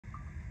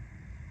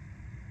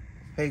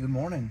Hey, good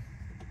morning.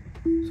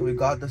 So we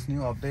got this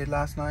new update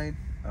last night.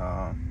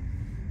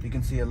 You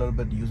can see a little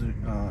bit user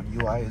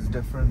UI is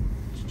different.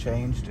 It's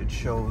changed. It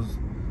shows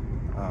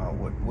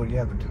what you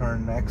have to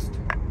turn next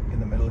in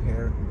the middle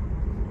here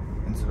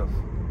instead of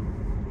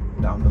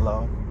down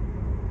below.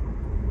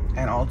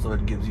 And also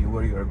it gives you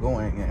where you're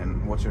going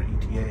and what your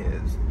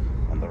ETA is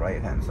on the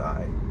right hand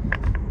side.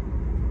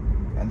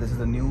 And this is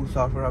a new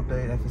software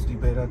update,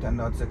 FSD beta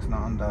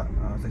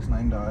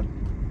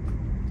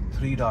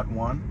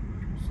 10.69.3.1.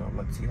 So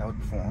let's see how it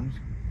performs.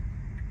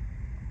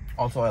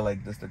 Also, I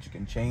like this that you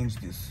can change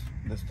this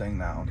thing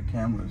now, the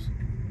cameras.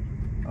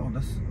 Oh,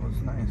 this was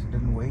nice. It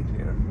didn't wait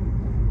here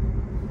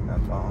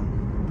that long.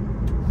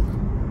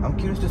 I'm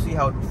curious to see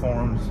how it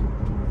performs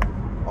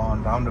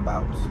on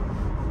roundabouts.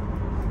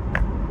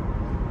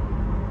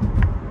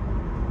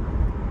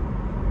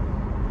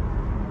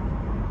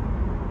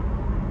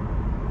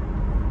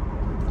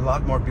 A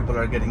lot more people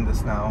are getting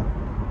this now,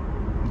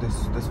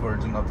 this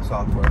version of the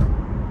software.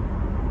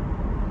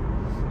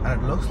 And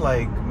it looks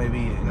like maybe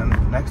in the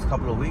next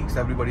couple of weeks,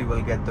 everybody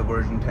will get the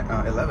version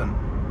 11.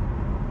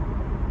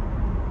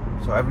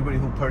 So everybody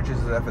who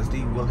purchases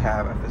FSD will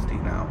have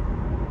FSD now.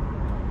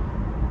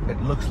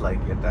 It looks like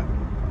it.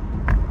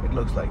 It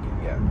looks like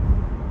it, yeah.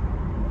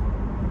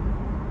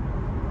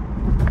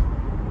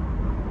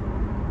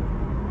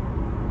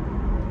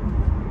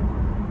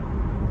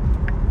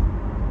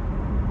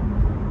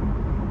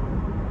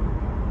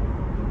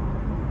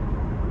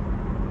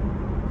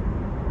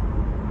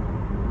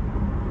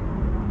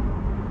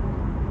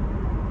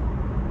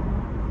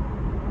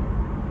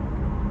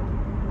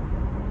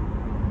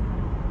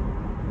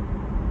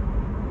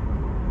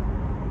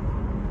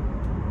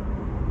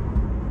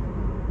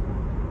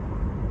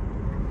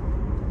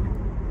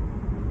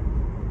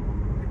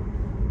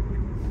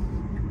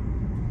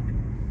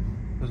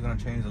 It was going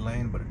to change the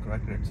lane, but it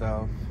corrected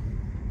itself.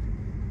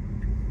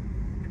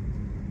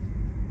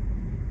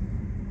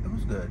 It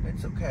was good.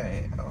 It's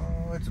okay.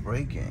 Oh, it's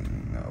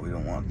braking. No, we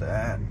don't want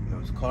that. There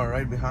was a car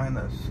right behind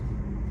us,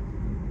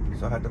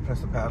 so I had to press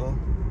the pedal.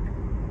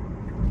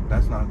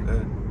 That's not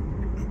good.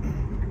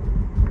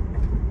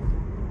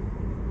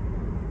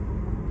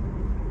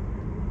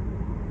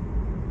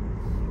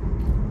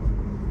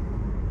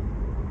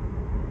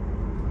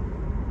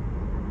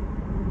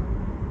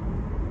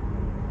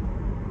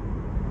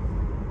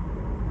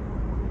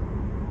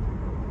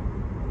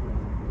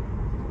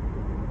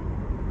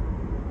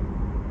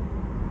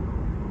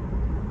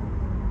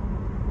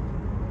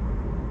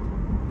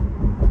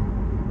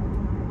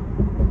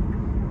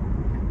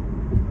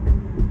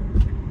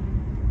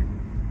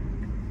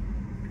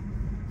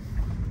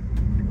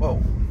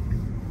 Whoa,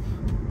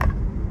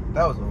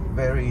 that was a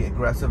very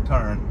aggressive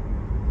turn.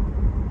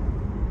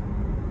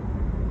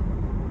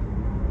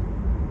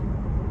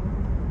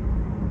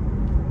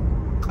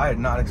 I did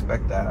not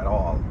expect that at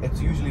all. It's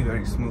usually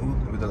very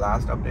smooth. With the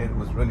last update, it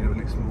was really,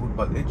 really smooth,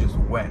 but it just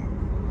went.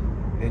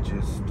 It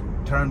just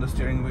turned the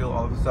steering wheel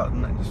all of a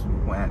sudden and just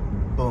went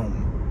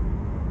boom.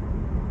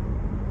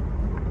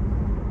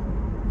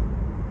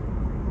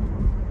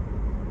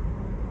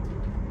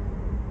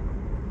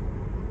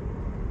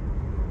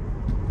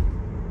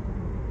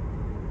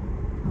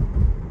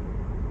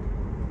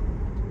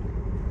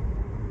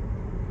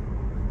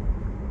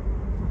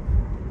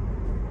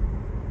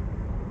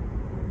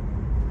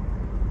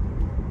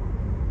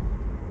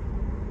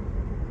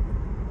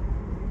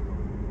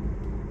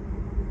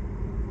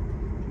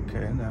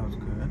 Okay, that was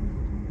good.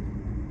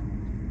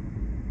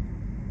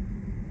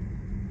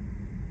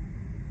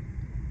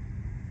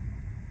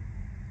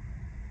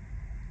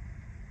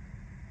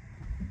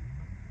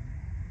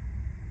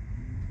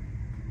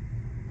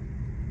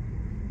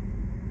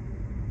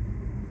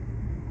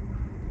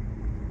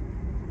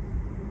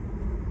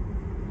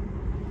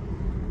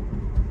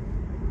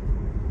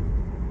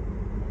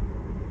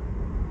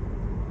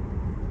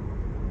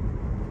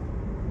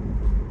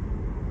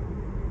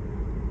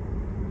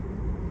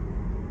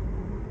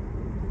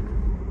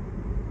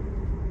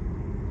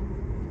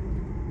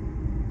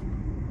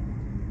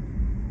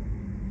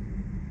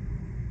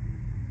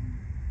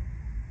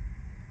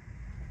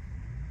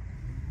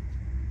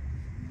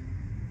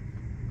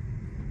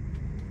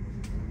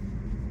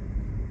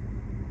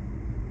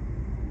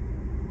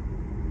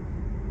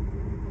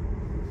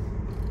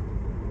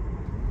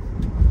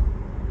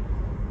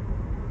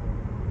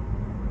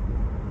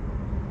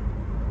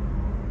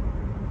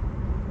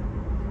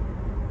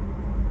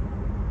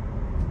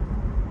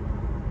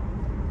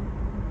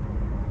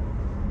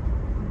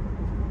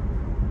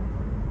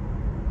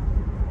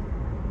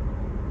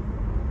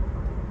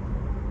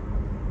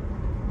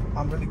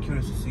 I'm really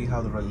curious to see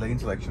how the lane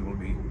selection will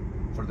be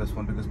for this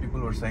one, because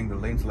people were saying the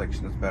lane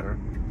selection is better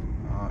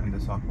in the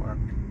software.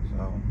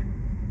 So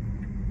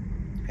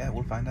yeah,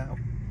 we'll find out.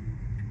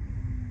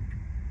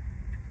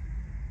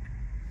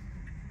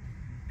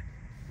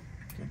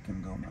 Okay, it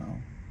can go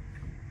now.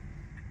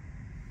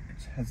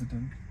 It's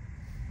hesitant,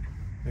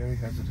 very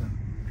hesitant,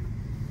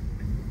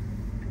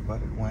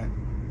 but it went.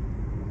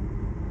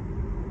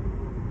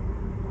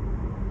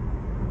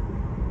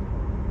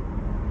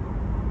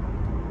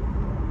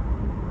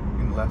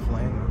 the left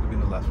lane. We have to be in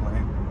the left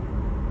lane.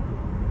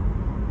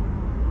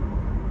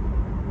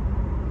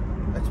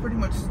 It's pretty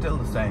much still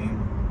the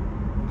same,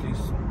 at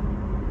least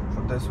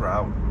for this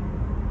route.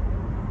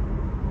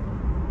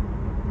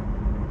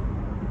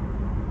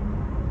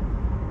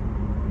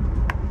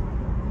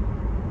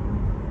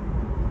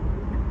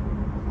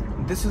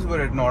 This is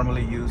where it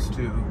normally used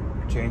to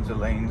change the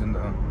lanes in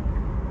the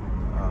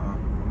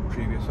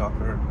previous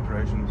software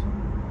iterations.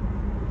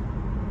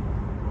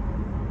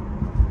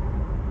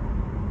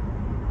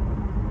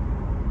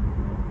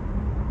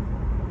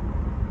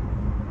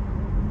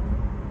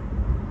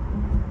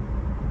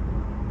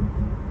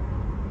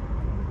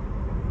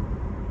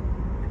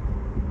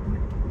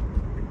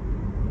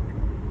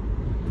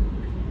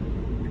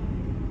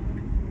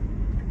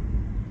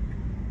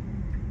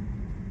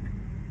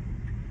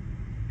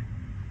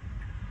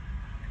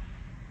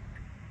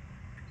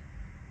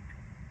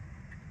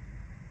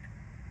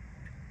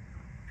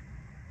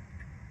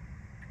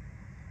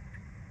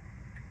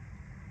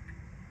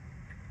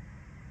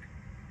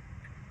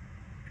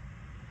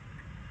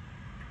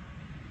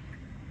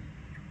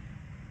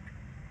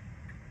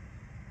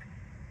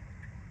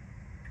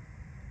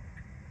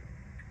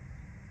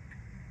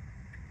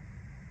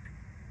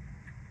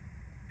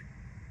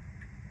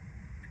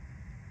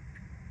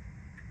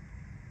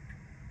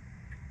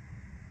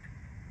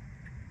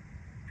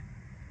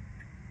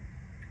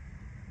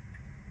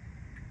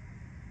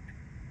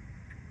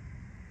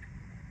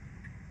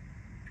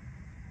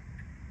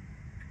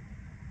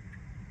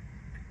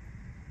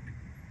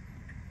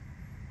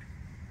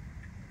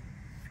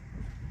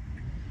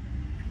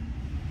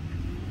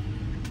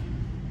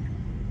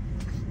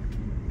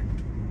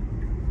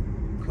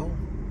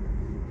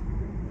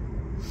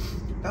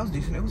 That was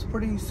decent. It was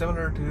pretty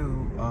similar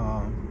to,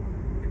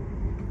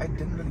 I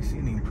didn't really see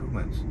any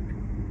improvements,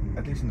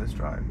 at least in this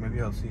drive.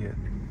 Maybe I'll see it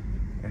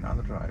in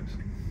other drives,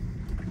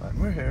 but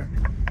we're here.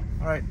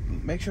 All right,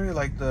 make sure you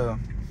like the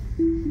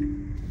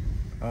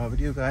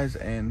video, guys,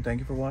 and thank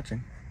you for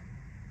watching.